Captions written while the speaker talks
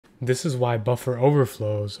This is why buffer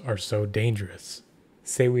overflows are so dangerous.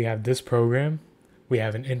 Say we have this program, we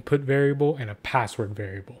have an input variable and a password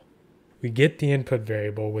variable. We get the input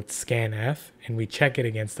variable with scanf and we check it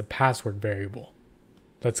against the password variable.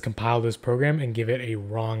 Let's compile this program and give it a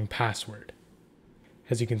wrong password.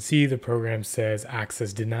 As you can see, the program says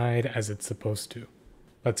access denied as it's supposed to.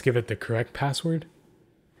 Let's give it the correct password.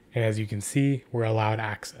 And as you can see, we're allowed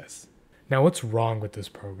access. Now what's wrong with this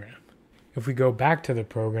program? If we go back to the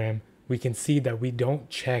program, we can see that we don't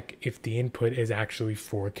check if the input is actually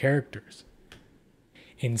 4 characters.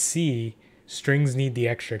 In C, strings need the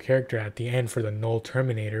extra character at the end for the null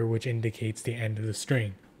terminator, which indicates the end of the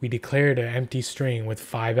string. We declared an empty string with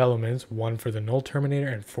 5 elements, 1 for the null terminator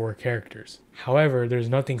and 4 characters. However, there's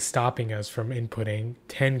nothing stopping us from inputting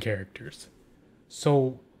 10 characters.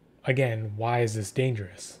 So again, why is this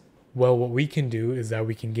dangerous? Well, what we can do is that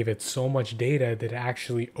we can give it so much data that it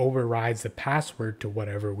actually overrides the password to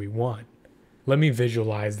whatever we want. Let me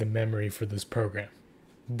visualize the memory for this program.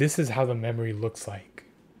 This is how the memory looks like.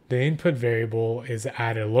 The input variable is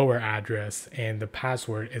at a lower address and the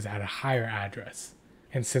password is at a higher address.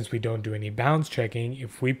 And since we don't do any bounds checking,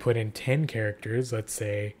 if we put in 10 characters, let's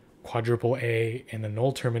say quadruple A and a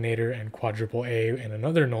null terminator and quadruple A and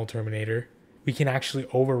another null terminator, we can actually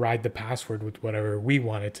override the password with whatever we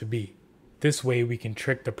want it to be. This way we can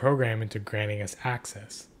trick the program into granting us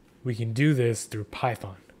access. We can do this through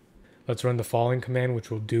Python. Let's run the following command,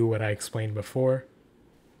 which will do what I explained before.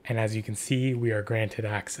 And as you can see, we are granted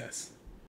access.